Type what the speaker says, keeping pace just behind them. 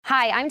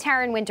Hi, I'm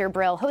Taryn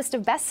Winter-Brill, host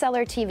of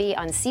Bestseller TV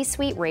on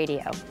C-Suite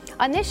Radio.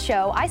 On this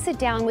show, I sit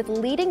down with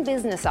leading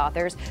business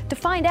authors to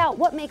find out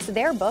what makes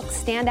their books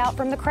stand out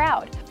from the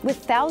crowd. With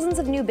thousands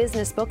of new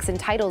business books and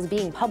titles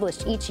being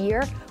published each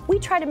year, we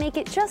try to make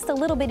it just a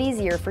little bit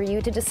easier for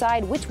you to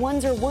decide which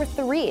ones are worth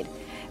the read.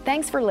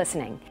 Thanks for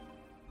listening.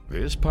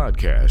 This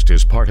podcast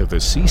is part of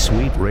the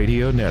C-Suite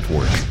Radio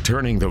Network,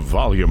 turning the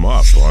volume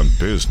up on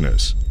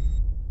business.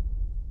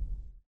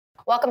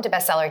 Welcome to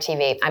Bestseller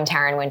TV. I'm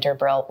Taryn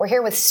Winter-Brill. We're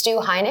here with Stu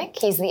Heinecke.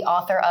 He's the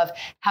author of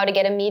How to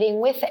Get a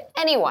Meeting with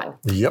Anyone.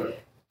 Yep.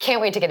 Can't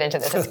wait to get into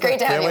this. It's great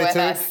to have you with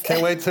us.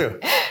 Can't wait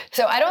to.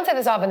 So I don't say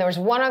this often. There was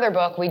one other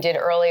book we did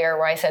earlier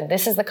where I said,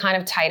 this is the kind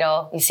of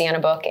title you see on a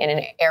book in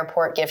an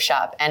airport gift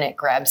shop and it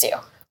grabs you.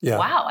 Yeah.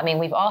 Wow. I mean,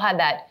 we've all had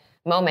that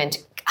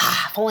moment.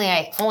 If only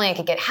I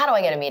could get, how do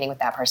I get a meeting with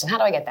that person? How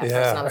do I get that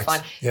person on the phone?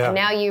 Yeah. And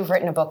now you've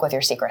written a book with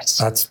your secrets.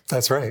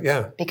 That's right,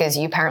 yeah. Because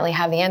you apparently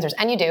have the answers.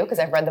 And you do, because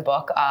I've read the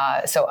book.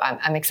 So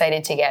I'm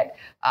excited to get,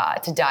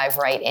 to dive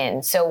right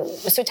in. So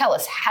tell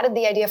us, how did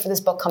the idea for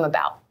this book come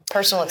about?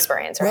 Personal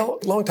experience, right? Well,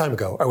 a long time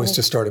ago, I was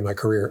just starting my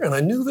career. And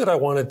I knew that I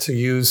wanted to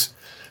use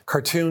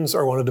cartoons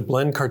or wanted to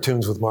blend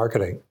cartoons with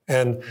marketing.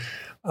 And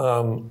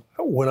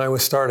when I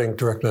was starting,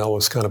 direct mail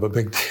was kind of a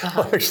big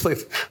deal, actually.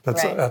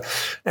 That's, right.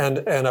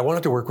 And I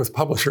wanted to work with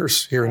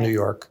publishers here in New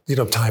York,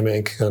 Time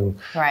Inc. and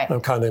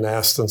Condé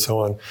Nast and so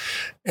on.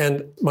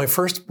 And my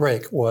first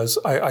break was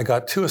I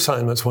got two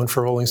assignments, one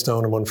for Rolling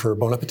Stone and one for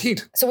Bon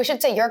Appetit. So we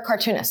should say you're a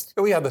cartoonist.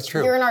 Oh, yeah, that's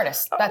true. You're an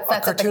artist. That's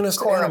a cartoonist at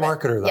the core and a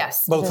marketer, though.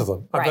 Yes. Both of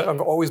them. Right. I've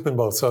always been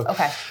both. So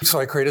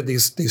I created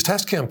these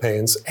test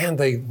campaigns, and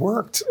they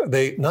worked.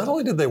 They not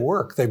only did they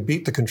work, they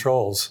beat the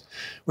controls,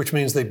 which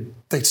means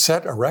they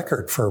set a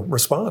record for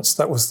response.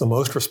 That was the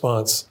most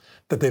response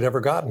that they'd ever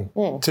gotten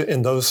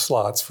in those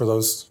slots for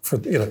those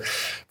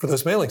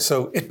mailings.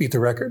 So it beat the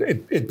record.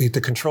 It beat the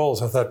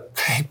controls. I thought,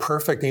 hey,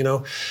 perfect.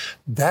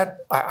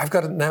 That I've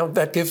got it now.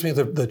 That gives me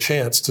the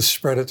chance to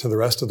spread it to the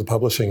rest of the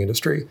publishing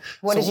industry.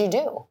 What did you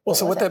do? Well,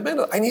 what that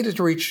meant, I needed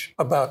to reach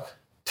about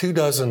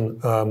 24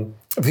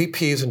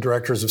 VPs and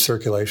directors of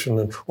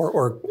circulation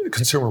or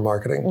consumer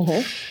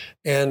marketing.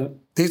 And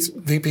these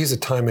VPs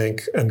at Time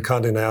Inc. and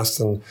Condé Nast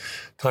and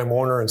Time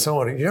Warner and so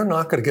on, you're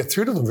not going to get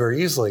through to them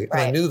very easily. And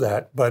I knew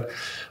that. But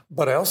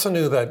I also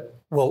knew that,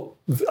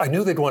 I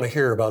knew they'd want to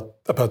hear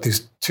about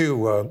these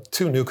two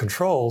new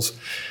controls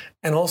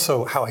and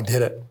also how I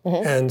did it.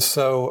 And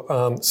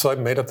so I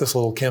made up this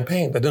little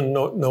campaign. I didn't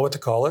know what to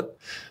call it.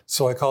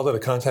 So I called it a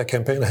contact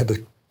campaign. I had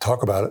to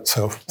talk about it.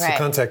 So it's a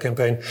contact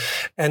campaign.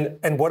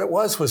 And what it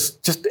was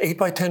just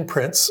 8x10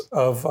 prints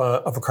of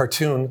a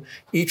cartoon,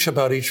 each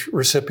about each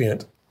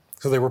recipient.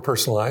 So they were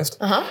personalized.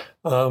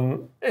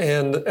 And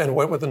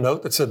went with a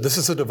note that said, this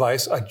is a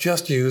device I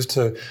just used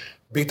to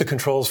beat the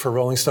controls for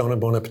Rolling Stone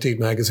and Bon Appetit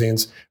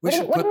magazines. What do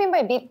you mean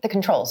by beat the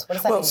controls? What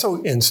does that mean? Well,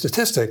 so in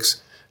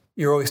statistics,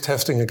 you're always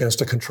testing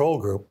against a control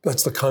group.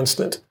 That's the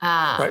constant.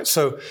 Right?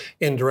 So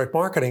in direct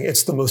marketing,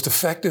 it's the most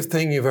effective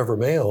thing you've ever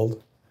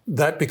mailed.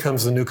 That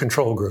becomes the new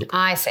control group.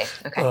 I see.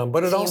 Okay.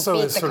 But it also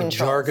is sort of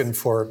jargon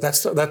for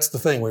that's the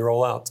thing we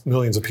roll out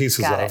millions of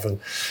pieces of. And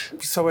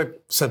so I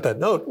sent that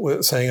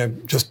note saying I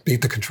just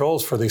beat the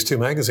controls for these two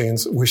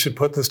magazines. We should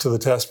put this to the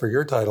test for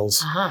your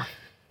titles.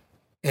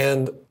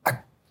 And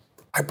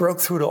I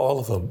broke through to all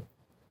of them.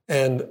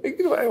 And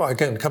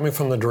again, coming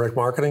from the direct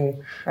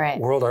marketing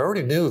world, I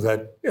already knew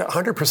that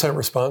 100%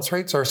 response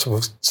rates are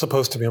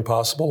supposed to be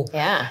impossible.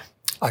 Yeah.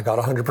 I got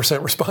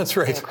 100% response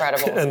rate.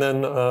 Incredible. And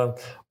then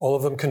all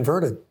of them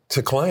converted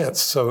to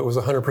clients. So it was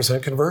a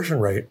 100%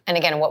 conversion rate. And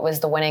again, what was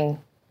the winning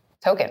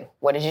token?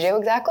 What did you do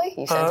exactly?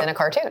 You sent in a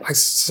cartoon. I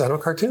sent them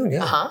a cartoon,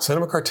 yeah. Sent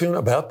them a cartoon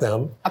about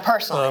them. A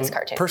personalized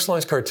cartoon.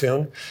 Personalized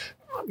cartoon.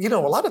 A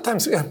lot of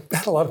times, I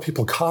had a lot of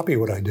people copy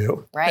what I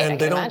do. Right, and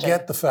they don't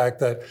get the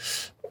fact that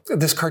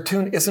this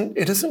cartoon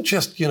isn't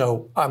just,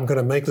 I'm going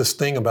to make this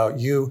thing about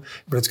you,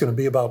 but it's going to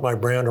be about my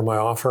brand or my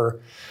offer.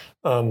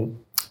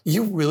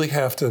 You really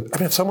have to,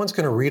 if someone's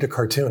going to read a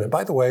cartoon, and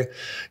by the way,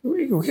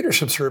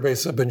 readership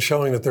surveys have been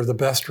showing that they're the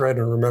best read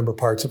and remember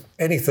parts of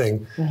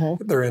anything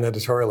they're in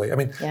editorially.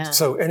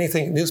 So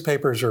anything,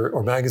 newspapers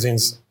or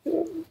magazines,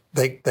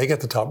 they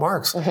get the top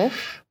marks.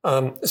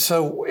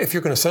 So if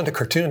you're going to send a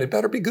cartoon, it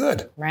better be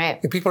good.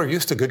 Right. People are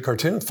used to good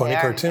cartoons, funny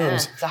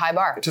cartoons. Yeah. It's a high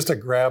bar. Just a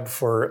grab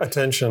for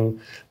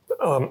attention.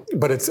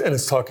 But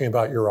it's talking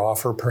about your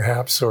offer,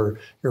 perhaps, or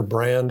your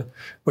brand,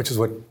 which is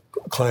what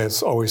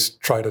clients always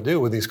try to do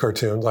with these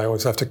cartoons. I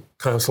always have to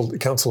counsel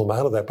them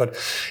out of that. But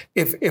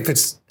if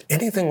it's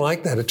anything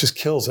like that, it just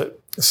kills it.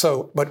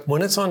 So, but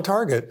when it's on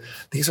target,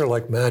 these are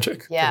like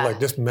magic. Yeah. They're like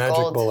just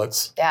magic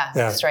bullets.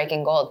 Yeah,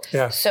 striking gold.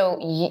 Yeah.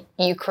 So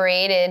you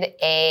created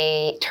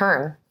a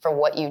term for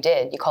what you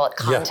did. You call it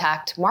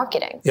contact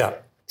marketing. Yeah.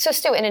 So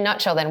Stu, in a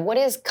nutshell then, what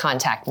is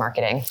contact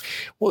marketing?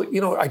 Well,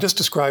 I just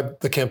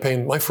described the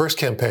campaign, my first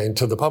campaign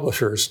to the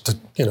publishers, to,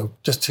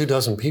 just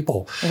 24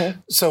 people.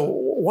 So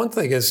one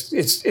thing is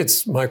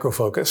it's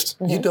micro-focused.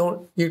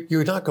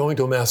 You're not going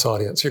to a mass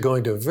audience. You're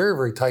going to a very,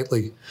 very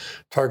tightly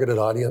targeted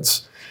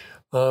audience.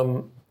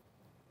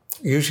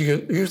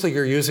 Usually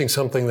you're using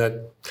something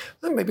that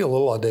maybe a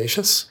little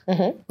audacious.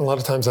 Mm-hmm. A lot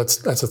of times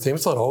that's a theme.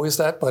 It's not always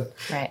that, but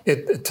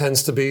it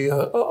tends to be a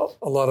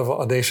lot of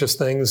audacious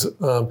things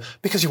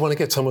because you want to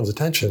get someone's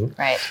attention.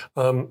 Right.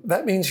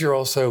 That means you're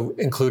also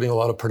including a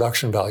lot of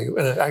production value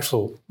and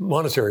actual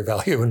monetary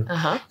value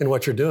in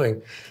what you're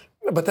doing.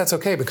 But that's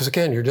okay because,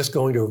 again, you're just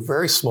going to a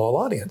very small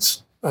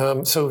audience.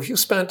 So if you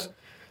spent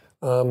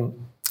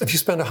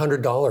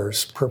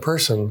 $100 per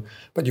person,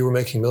 but you were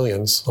making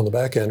millions on the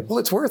back end, well,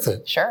 it's worth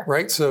it. Sure.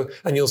 Right? So,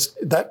 and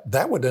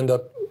that would end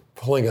up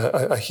pulling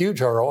a huge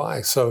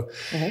ROI. So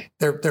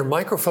they're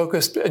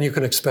micro-focused, and you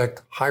can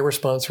expect high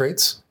response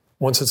rates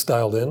once it's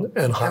dialed in,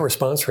 and high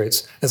response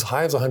rates as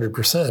high as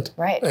 100%.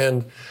 Right.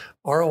 And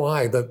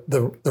ROI,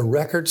 the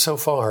record so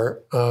far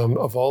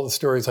of all the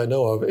stories I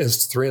know of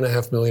is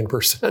 3.5 million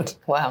 %.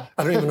 Wow.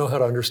 I don't even know how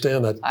to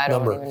understand that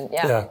number.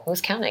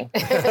 Who's counting?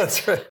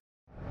 That's right.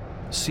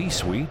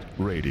 C-Suite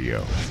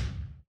Radio.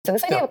 So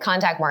this idea of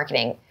contact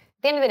marketing, at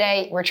the end of the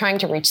day, we're trying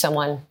to reach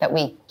someone that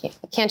we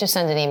can't just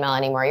send an email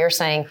anymore. You're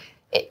saying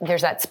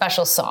there's that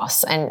special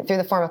sauce, and through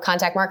the form of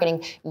contact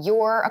marketing,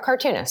 you're a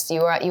cartoonist.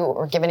 You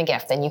were given a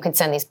gift, and you could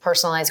send these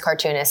personalized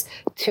cartoonists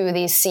to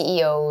these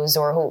CEOs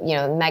or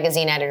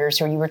magazine editors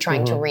who you were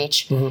trying to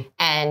reach,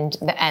 and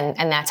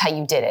that's how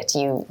you did it.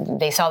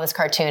 They saw this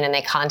cartoon and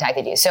they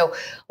contacted you. So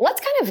let's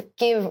kind of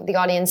give the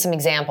audience some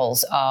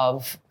examples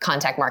of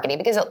contact marketing,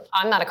 because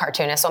I'm not a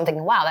cartoonist, so I'm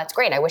thinking, wow, that's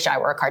great. I wish I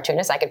were a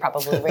cartoonist. I could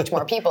probably reach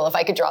more people if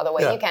I could draw the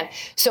way you can.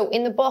 So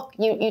in the book,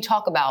 you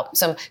talk about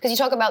some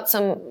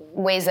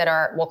ways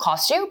that will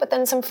cost you, but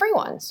then some free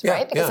ones,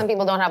 right? Because some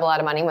people don't have a lot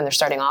of money when they're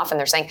starting off, and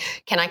they're saying,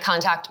 can I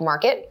contact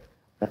market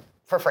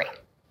for free?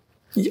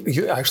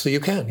 You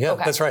can. Yeah,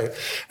 okay. That's right.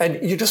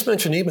 And you just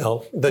mentioned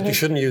email, that you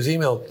shouldn't use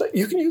email.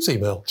 You can use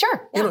email.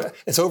 Sure. Yeah.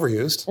 It's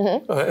overused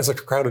as a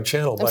crowded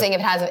channel. I'm saying if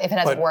it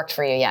hasn't worked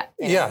for you yet.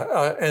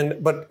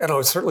 But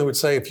I certainly would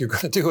say if you're going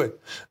to do it,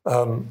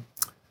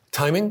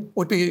 timing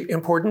would be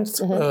important,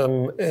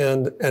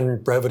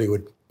 and brevity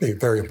would be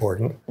very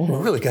important.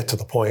 Really get to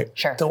the point.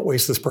 Sure. Don't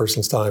waste this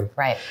person's time.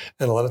 Right.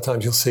 And a lot of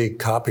times you'll see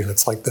copy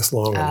that's like this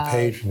long on the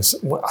page. And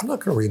I'm not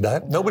going to read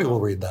that. Nobody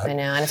will read that. I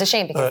know. And it's a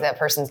shame because that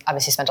person's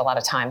obviously spent a lot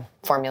of time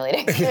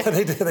formulating. Yeah,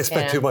 they did. They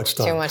spent too much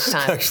time. Too much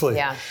time. Actually.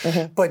 Yeah.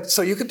 But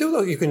so you could do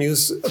that. You can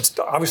use,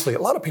 obviously, a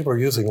lot of people are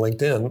using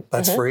LinkedIn.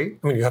 That's free.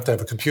 I mean, you have to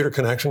have a computer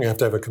connection. You have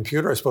to have a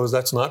computer. I suppose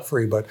that's not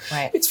free, but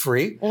it's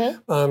free.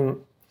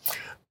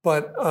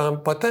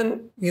 But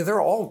then there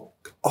are all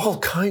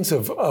kinds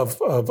of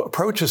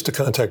approaches to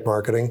contact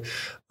marketing.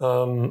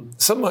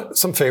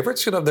 Some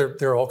favorites,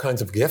 there are all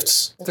kinds of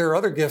gifts. There are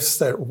other gifts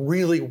that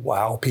really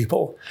wow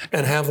people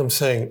and have them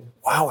saying,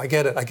 wow, I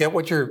get it. I get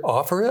what your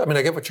offer is. I mean,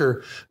 I get what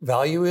your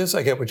value is.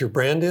 I get what your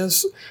brand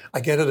is. I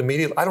get it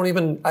immediately. I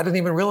didn't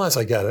even realize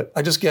I get it.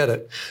 I just get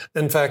it.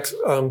 In fact,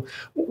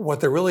 what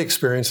they're really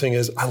experiencing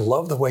is, I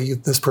love the way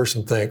this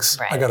person thinks.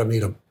 Right. I got to meet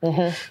them.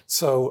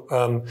 So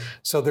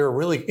there are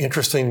really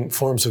interesting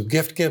forms of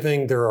gift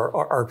giving.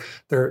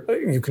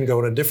 You can go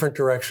in a different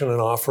direction and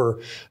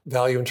offer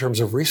value in terms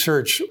of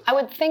research. I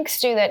would think,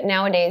 Stu, that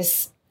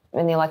nowadays,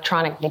 in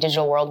the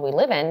digital world we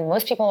live in,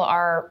 most people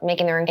are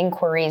making their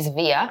inquiries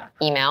via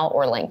email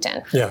or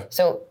LinkedIn. Yeah.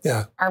 So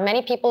are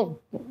many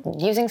people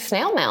using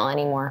snail mail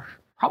anymore?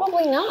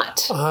 Probably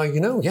not.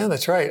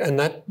 That's right.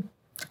 And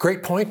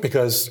great point,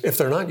 because if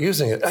they're not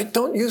using it, I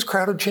don't use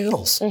crowded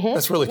channels.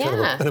 That's really kind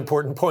of an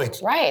important point.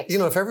 Right.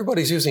 If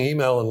everybody's using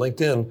email and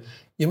LinkedIn,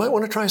 you might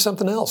want to try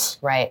something else.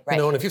 Right.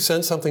 And if you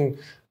send something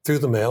through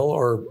the mail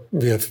or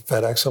via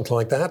FedEx, something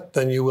like that,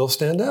 then you will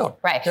stand out.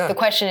 Right. Yeah. The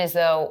question is,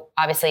 though,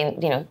 obviously,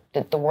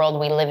 the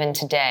world we live in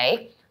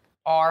today,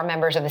 are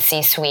members of the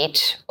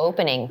C-suite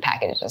opening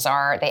packages?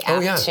 Are they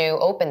apt to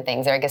open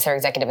things? I guess their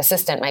executive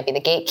assistant might be the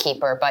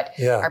gatekeeper, but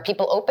are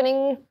people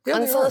opening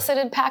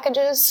unsolicited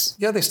packages?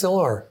 Yeah, they still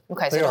are.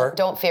 Okay, so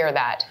don't fear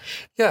that.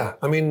 Yeah,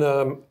 I mean,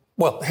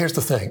 well, here's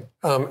the thing.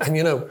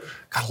 And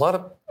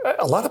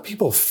a lot of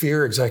people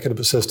fear executive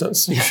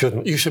assistants. You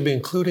shouldn't. You should be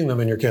including them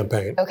in your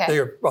campaign. Okay. They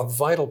are a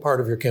vital part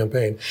of your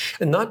campaign.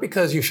 And not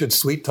because you should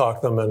sweet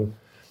talk them and,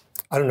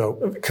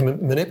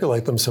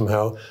 manipulate them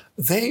somehow.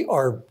 They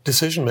are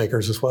decision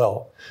makers as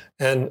well.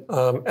 And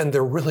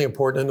they're really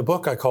important. In the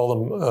book, I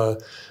call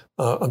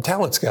them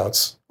talent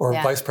scouts or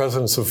vice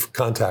presidents of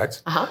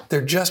contact.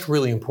 They're just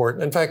really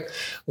important. In fact,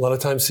 a lot of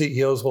times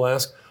CEOs will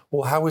ask,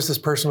 well, how was this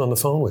person on the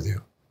phone with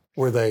you?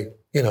 Were they,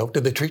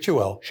 did they treat you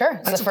well? Sure.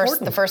 That's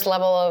the first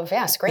level of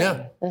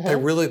screening. Yeah, they're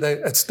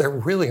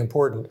really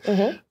important.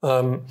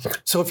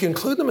 So if you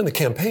include them in the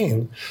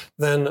campaign,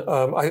 then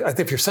I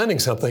think if you're sending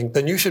something,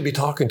 then you should be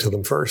talking to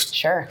them first.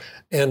 Sure.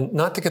 And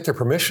not to get their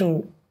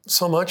permission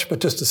so much, but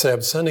just to say,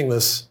 I'm sending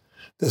this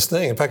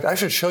thing. In fact, I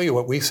should show you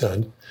what we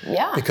send.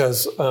 Yeah.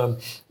 Because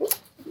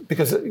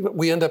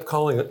we end up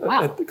calling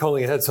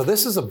ahead. So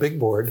this is a big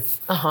board.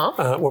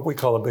 What we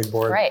call a big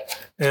board. Right.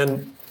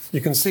 And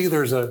you can see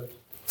there's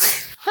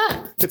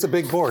it's a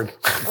big board.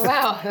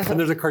 Wow. And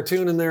there's a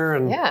cartoon in there,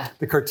 and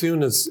the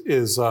cartoon is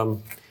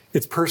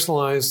it's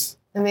personalized.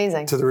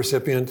 Amazing. To the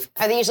recipient.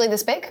 Are they usually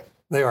this big?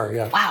 They are,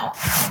 yeah. Wow.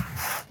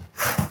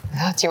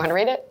 Do you want to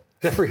read it?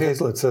 Jeffrey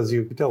Hazlett says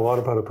you can tell a lot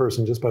about a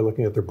person just by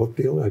looking at their book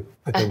deal.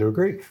 I tend to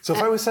agree. So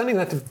if I was sending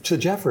that to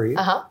Jeffrey,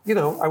 I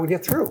would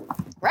get through.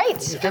 Right.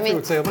 Jeffrey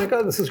would say, "Oh my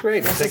God, this is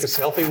great." I'd take a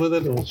selfie with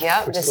it.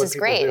 This is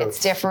great.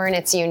 It's different.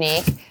 It's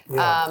unique.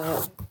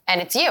 Yeah. And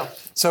it's you.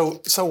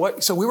 So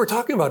we were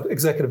talking about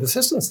executive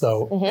assistants,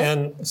 though,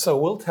 and so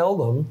we'll tell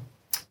them,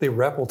 the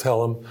rep will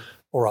tell them,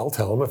 or I'll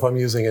tell them if I'm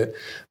using it.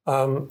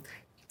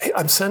 Hey,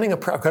 I've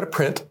got a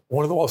print,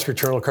 one of the Wall Street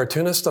Journal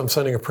cartoonists, I'm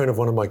sending a print of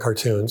one of my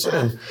cartoons.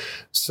 And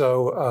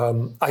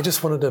so I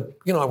just wanted to,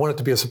 I want it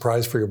to be a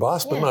surprise for your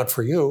boss, but not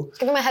for you.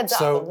 Give him a heads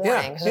up, a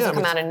warning, because it doesn't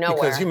come out of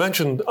nowhere. Because you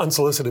mentioned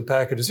unsolicited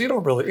packages. You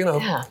don't really,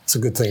 it's a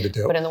good thing to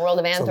do. But in the world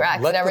of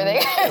anthrax and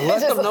everything.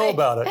 Let them know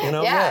about it,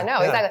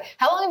 Exactly.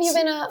 How long have you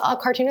been a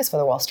cartoonist for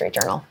the Wall Street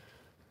Journal?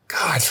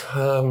 God,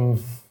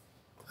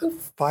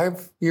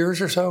 5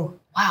 years or so.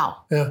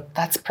 Wow. Yeah.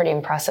 That's pretty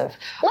impressive.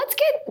 Let's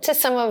get to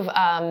some of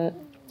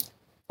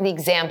the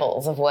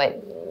examples of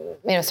what,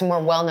 some more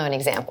well-known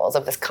examples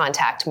of this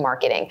contact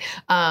marketing.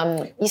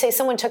 You say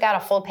someone took out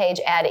a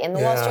full-page ad in the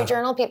Wall Street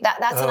Journal.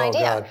 That's an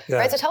idea, God,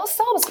 right? So tell us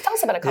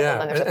about a couple of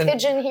them. There's a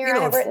pigeon here I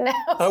have written down.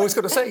 I was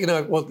going to say,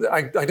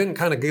 I didn't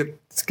kind of get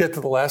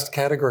to the last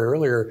category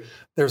earlier.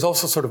 There's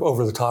also sort of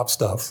over-the-top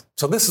stuff.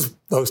 So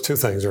those two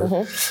things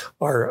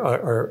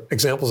are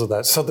examples of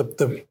that. So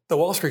the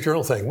Wall Street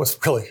Journal thing was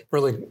really,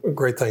 really a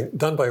great thing,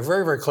 done by a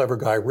very, very clever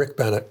guy, Rick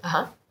Bennett.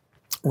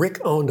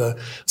 Rick owned a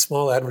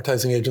small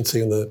advertising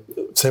agency in the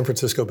San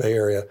Francisco Bay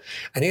Area,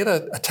 and he had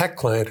a tech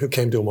client who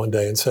came to him one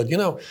day and said,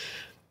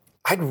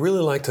 I'd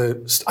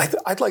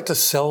like to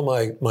sell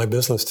my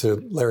business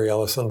to Larry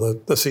Ellison,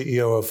 the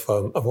CEO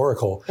of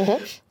Oracle.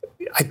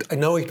 I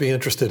know he'd be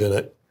interested in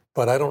it,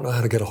 but I don't know how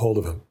to get a hold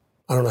of him.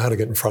 I don't know how to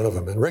get in front of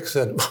him. And Rick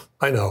said,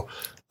 I know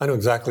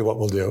exactly what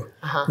we'll do.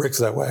 Rick's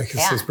that way.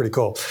 He's pretty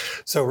cool.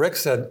 So Rick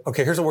said,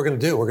 okay, here's what we're going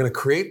to do. We're going to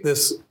create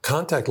this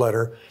contact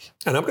letter,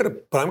 and I'm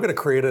going to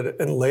create it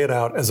and lay it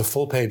out as a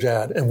full-page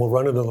ad, and we'll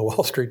run it in the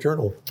Wall Street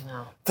Journal.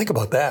 Wow. Think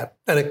about that.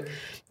 And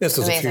this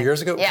was a few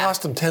years ago. It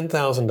cost him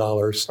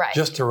 $10,000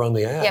 just to run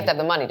the ad. You have to have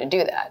the money to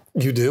do that.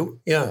 You do?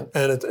 Yeah.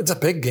 And it's a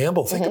big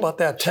gamble. Think about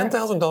that.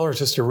 $10,000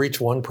 just to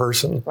reach one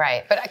person.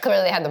 Right. But I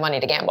clearly had the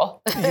money to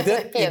gamble. You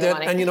did? You did.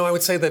 And, I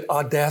would say that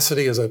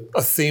audacity is a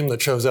theme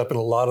that shows up in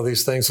a lot of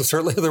these things. So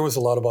certainly there was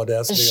a lot of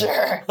audacity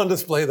on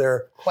display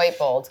there. Quite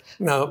bold.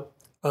 Now,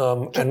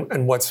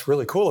 and what's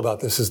really cool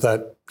about this is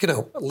that,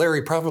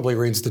 Larry probably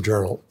reads the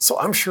Journal. So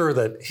I'm sure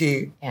that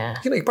he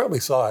probably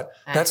saw it.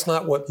 That's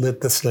not what lit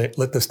this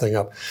thing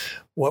up.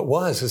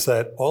 What is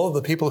that all of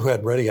the people who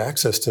had ready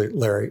access to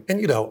Larry,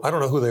 and I don't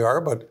know who they are,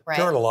 but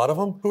there aren't a lot of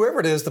them. Whoever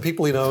it is, the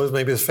people he knows,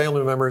 maybe his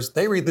family members,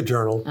 they read the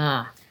Journal.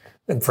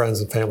 And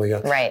friends and family,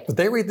 Right. But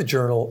they read the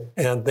Journal,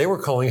 and they were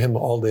calling him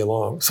all day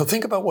long. So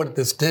think about what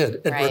this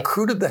did. It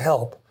recruited the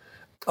help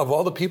of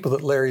all the people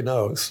that Larry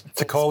knows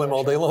to call him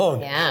all day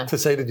long to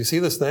say, did you see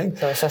this thing?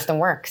 So the system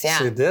works,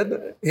 So it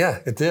did? Yeah,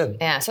 it did.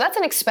 Yeah, so that's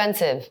an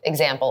expensive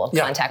example of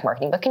contact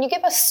marketing. But can you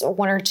give us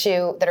one or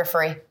two that are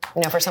free,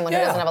 for someone who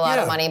doesn't have a lot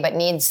of money but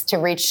needs to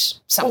reach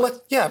someone?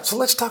 So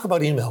let's talk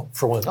about email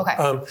for one. Okay.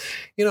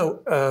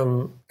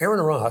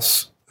 Aaron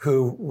Ross,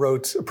 who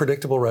wrote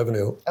Predictable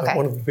Revenue,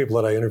 one of the people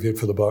that I interviewed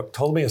for the book,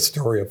 told me a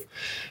story of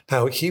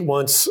how he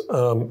once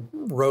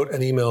wrote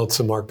an email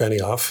to Mark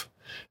Benioff.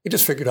 He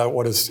just figured out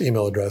what his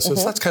email address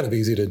is. That's kind of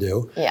easy to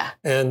do. Yeah.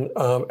 And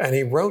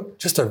he wrote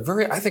just I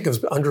think it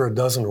was under a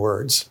dozen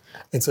words,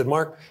 and said,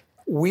 Mark,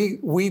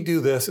 we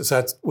do this.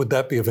 Would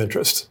that be of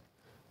interest?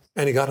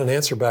 And he got an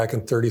answer back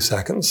in 30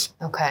 seconds.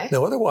 Okay.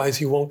 Now,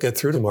 otherwise, you won't get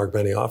through to Mark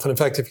Benioff. And in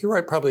fact, if you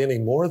write probably any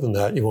more than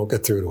that, you won't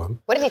get through to him.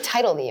 What did he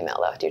title the email,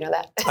 though? Do you know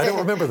that? I don't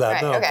remember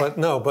that,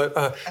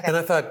 And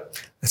I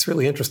thought, that's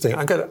really interesting.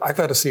 I've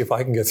got to see if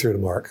I can get through to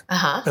Mark.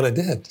 And I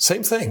did.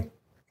 Same thing.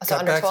 So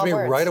got back to me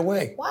right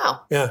away.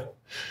 Wow. Yeah.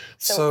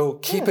 So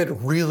keep it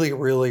really,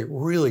 really,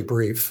 really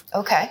brief.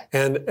 Okay.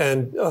 And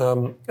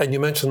you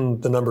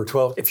mentioned the number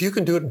 12. If you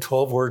can do it in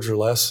 12 words or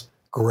less,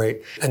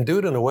 great. And do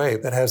it in a way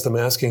that has them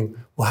asking,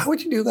 well, how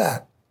would you do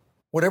that?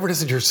 Whatever it is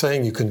that you're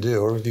saying you can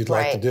do or you'd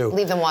like to do.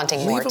 Leave them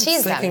wanting more.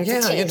 Tease them.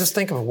 Yeah, you just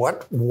think of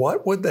what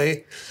would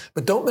they,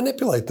 but don't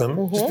manipulate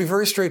them. Just be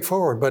very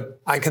straightforward. But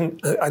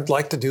I'd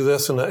like to do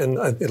this and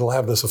it'll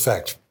have this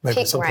effect.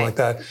 Maybe something like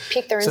that.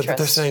 Pique their interest. So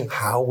they're saying,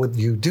 how would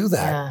you do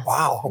that? Yeah.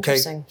 Wow, okay.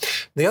 Interesting.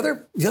 The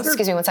other.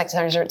 Excuse me 1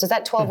 second. Does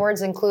that 12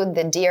 words include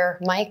the dear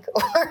Mike?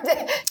 Or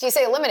do you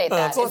say eliminate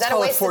that? So is that a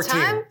waste of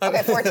time?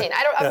 Okay, 14.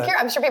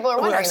 I'm sure people are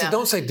wondering actually,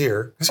 don't say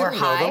dear. Or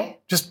hi.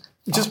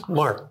 Just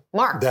Mark.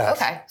 Mark. Dash.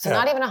 Okay. So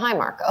not even a hi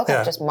Mark.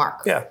 Okay, just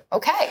Mark. Yeah.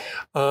 Okay.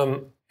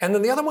 And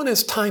then the other one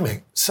is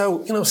timing.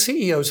 So,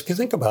 CEOs, if you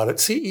think about it,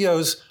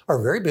 CEOs are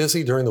very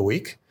busy during the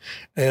week,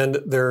 and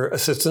their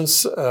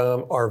assistants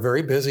are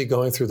very busy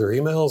going through their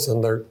emails,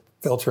 and they're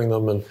filtering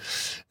them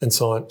and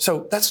so on.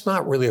 So that's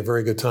not really a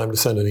very good time to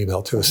send an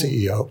email to a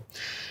CEO.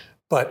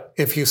 But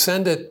if you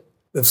send it,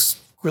 this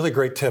really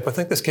great tip, I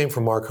think this came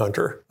from Mark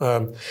Hunter,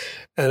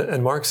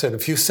 and Mark said,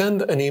 if you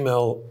send an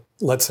email,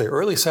 let's say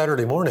early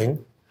Saturday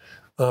morning,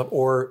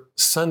 or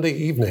Sunday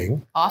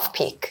evening.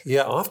 Off-peak.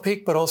 Yeah,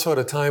 off-peak, but also at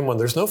a time when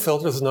there's no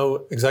filters,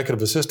 no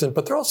executive assistant,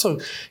 but they're also,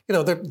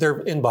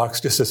 their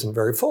inbox just isn't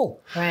very full.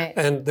 Right.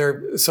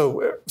 And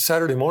so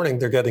Saturday morning,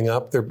 they're getting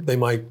up, they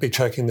might be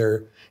checking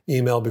their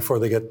email before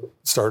they get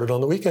started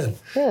on the weekend.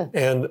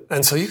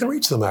 And so you can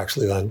reach them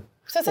actually then.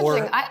 So it's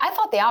interesting. I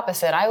thought the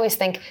opposite. I always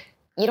think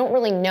you don't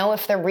really know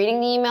if they're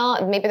reading the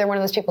email. Maybe they're one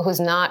of those people who's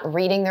not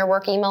reading their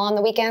work email on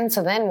the weekend.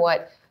 So then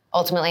what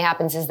ultimately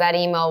happens is that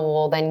email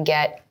will then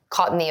get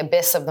caught in the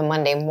abyss of the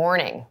Monday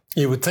morning.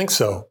 You would think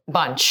so.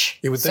 Bunch.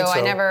 You would think so. I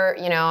never,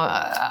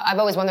 I've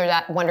always wondered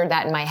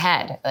that in my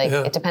head.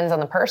 It depends on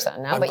the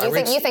person. No? But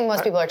you think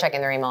most people are checking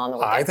their email on the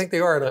weekend? I think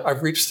they are. And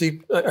I've reached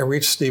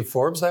Steve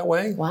Forbes that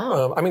way.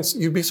 Wow.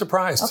 You'd be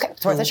surprised. Okay,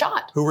 it's worth a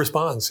shot. Who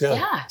responds? Yeah.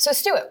 Yeah. So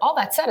Stuart, all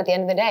that said, at the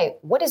end of the day,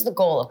 what is the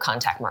goal of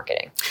contact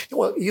marketing?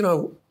 Well, you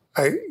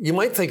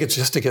might think it's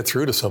just to get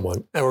through to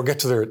someone or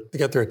get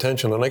their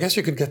attention, and I guess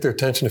you could get their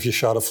attention if you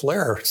shot a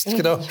flare.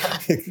 You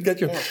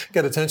could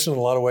get attention in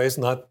a lot of ways.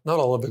 Not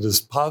all of it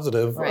is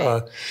positive,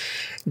 right.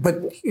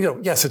 But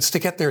yes, it's to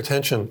get their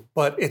attention.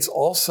 But it's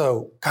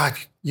also, God,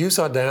 use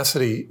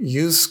audacity,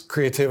 use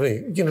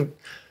creativity.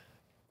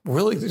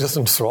 Really just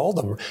enthrall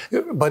them.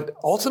 But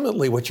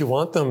ultimately, what you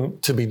want them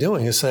to be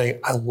doing is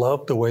saying, "I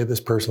love the way this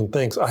person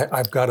thinks.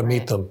 I've got to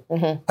meet them."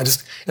 And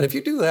if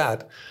you do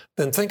that,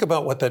 then think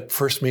about what that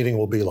first meeting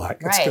will be like.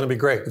 It's going to be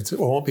great. It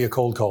won't be a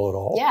cold call at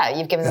all. Yeah,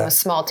 you've given them a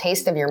small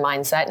taste of your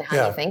mindset and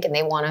how you think, and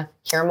they want to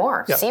hear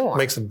more, see more. It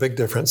makes a big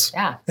difference.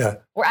 Yeah. Yeah.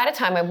 We're out of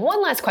time. I have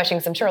one last question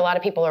because I'm sure a lot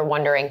of people are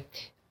wondering,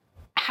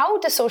 how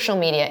does social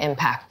media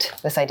impact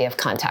this idea of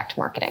contact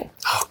marketing?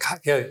 Oh, God,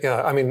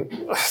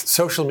 yeah.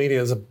 Social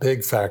media is a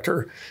big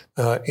factor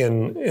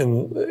in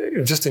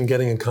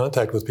getting in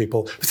contact with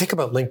people. Think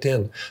about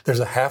LinkedIn. There's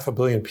 500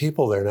 million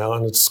people there now,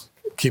 and it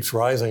keeps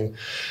rising.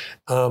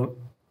 And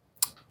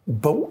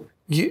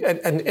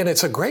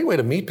it's a great way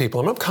to meet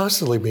people. I'm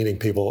constantly meeting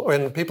people,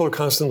 and people are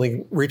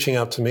constantly reaching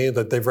out to me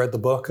that they've read the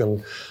book,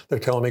 and they're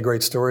telling me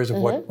great stories of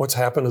what's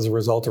happened as a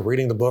result of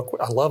reading the book.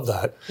 I love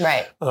that.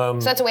 Right. So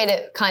that's a way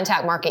to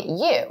contact market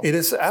you. It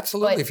is,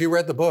 absolutely. If you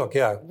read the book,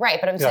 yeah. Right,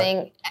 but I'm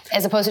saying,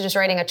 as opposed to just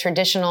writing a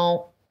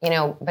traditional,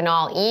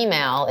 banal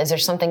email, is there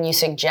something you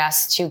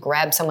suggest to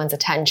grab someone's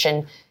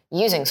attention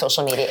using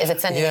social media? Is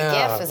it sending a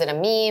GIF? Is it a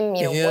meme?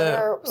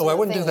 I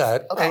wouldn't do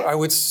that. Okay. I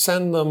would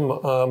send them,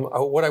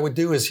 what I would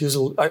do is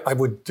I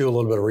would do a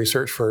little bit of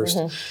research first,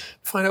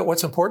 find out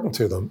what's important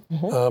to them,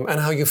 and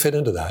how you fit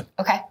into that.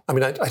 Okay.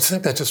 I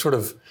think that's just sort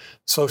of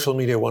social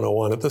media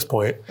 101 at this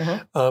point.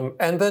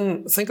 And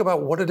then think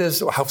about what it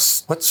is,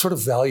 what sort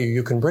of value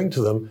you can bring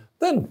to them,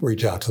 then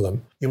reach out to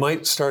them. You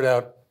might start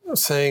out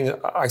saying,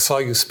 I saw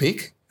you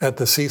speak at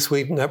the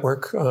C-Suite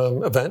Network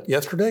event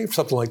yesterday,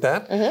 something like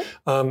that.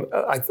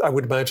 I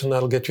would imagine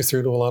that'll get you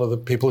through to a lot of the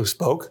people who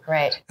spoke.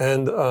 Right.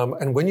 And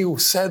when you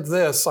said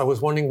this, I was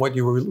wondering what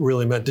you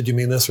really meant. Did you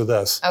mean this or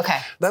this? Okay.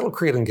 That'll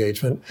create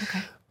engagement.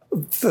 Okay.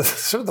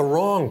 The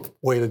wrong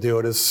way to do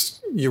it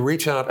is you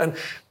reach out, and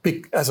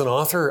as an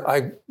author,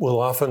 I will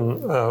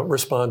often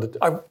respond.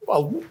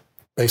 I'll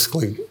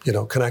basically,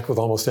 connect with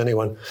almost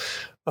anyone.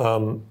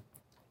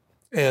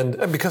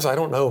 And because I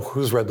don't know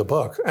who's read the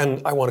book,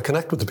 and I want to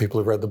connect with the people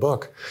who've read the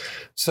book.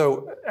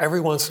 So every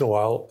once in a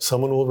while,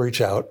 someone will reach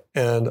out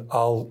and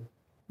I'll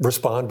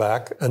respond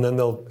back, and then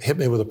they'll hit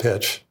me with a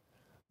pitch.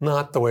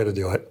 Not the way to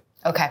do it.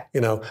 Okay.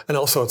 And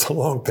also it's a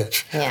long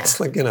pitch. Yeah. It's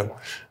like,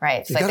 Right.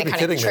 It's like they're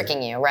kind of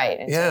tricking you, right?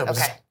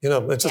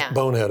 It's just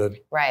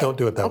boneheaded. Right. Don't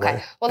do it that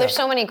way. Well, there's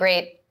so many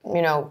great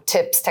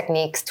tips,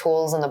 techniques,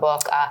 tools in the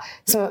book.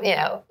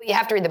 You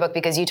have to read the book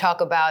because you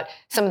talk about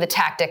some of the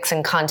tactics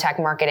in contact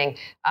marketing,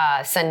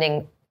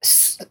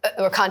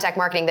 contact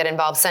marketing that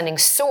involves sending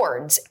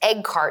swords,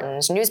 egg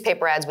cartons,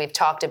 newspaper ads. We've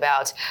talked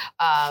about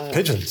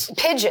pigeons.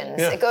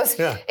 Yeah. It goes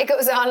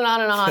on and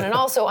on and on, and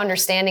also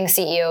understanding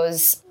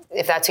CEOs,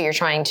 if that's who you're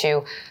trying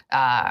to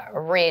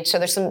reach. So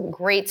there's some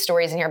great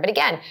stories in here. But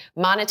again,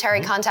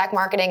 monetary contact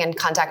marketing and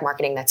contact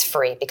marketing that's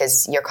free,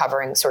 because you're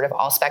covering sort of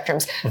all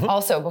spectrums.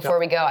 Also, before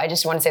we go, I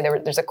just want to say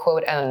there's a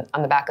quote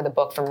on the back of the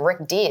book from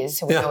Rick Dees,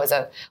 who we know is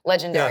a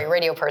legendary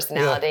radio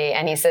personality.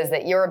 And he says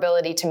that your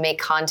ability to make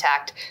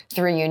contact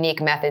through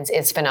unique methods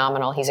is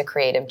phenomenal. He's a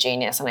creative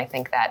genius. And I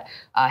think that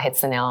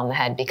hits the nail on the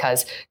head,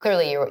 because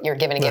clearly you're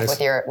giving a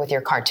gift with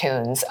your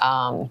cartoons.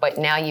 But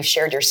now you've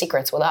shared your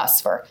secrets with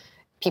us for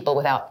people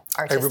without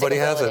artistic Everybody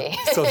ability.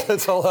 has it. So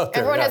that's all out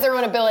there. Everyone has their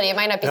own ability. It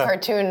might not be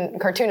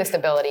cartoonist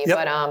ability,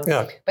 but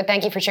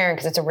thank you for sharing,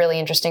 because it's a really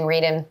interesting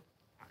read and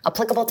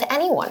applicable to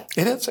anyone.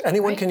 It is.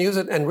 Anyone can use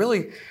it. And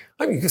really,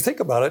 you think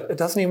about it, it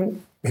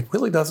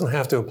really doesn't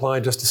have to apply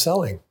just to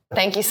selling.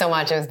 Thank you so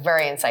much. It was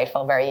very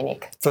insightful, very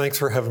unique. Thanks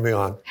for having me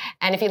on.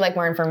 And if you'd like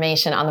more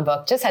information on the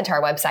book, just head to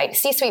our website,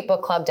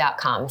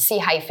 csuitebookclub.com,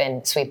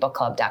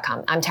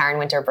 c-suitebookclub.com. I'm Taryn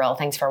Winter-Brill.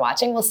 Thanks for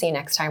watching. We'll see you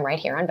next time right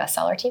here on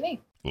Bestseller TV.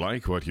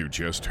 Like what you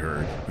just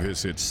heard?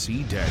 Visit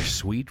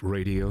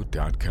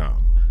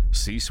c-suiteradio.com.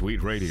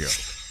 C-Suite Radio,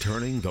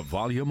 turning the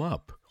volume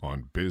up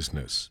on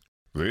business.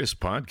 This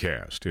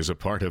podcast is a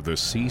part of the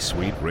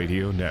C-Suite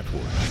Radio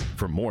Network.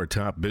 For more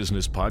top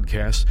business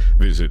podcasts,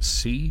 visit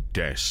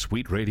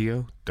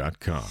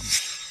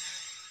c-suiteradio.com.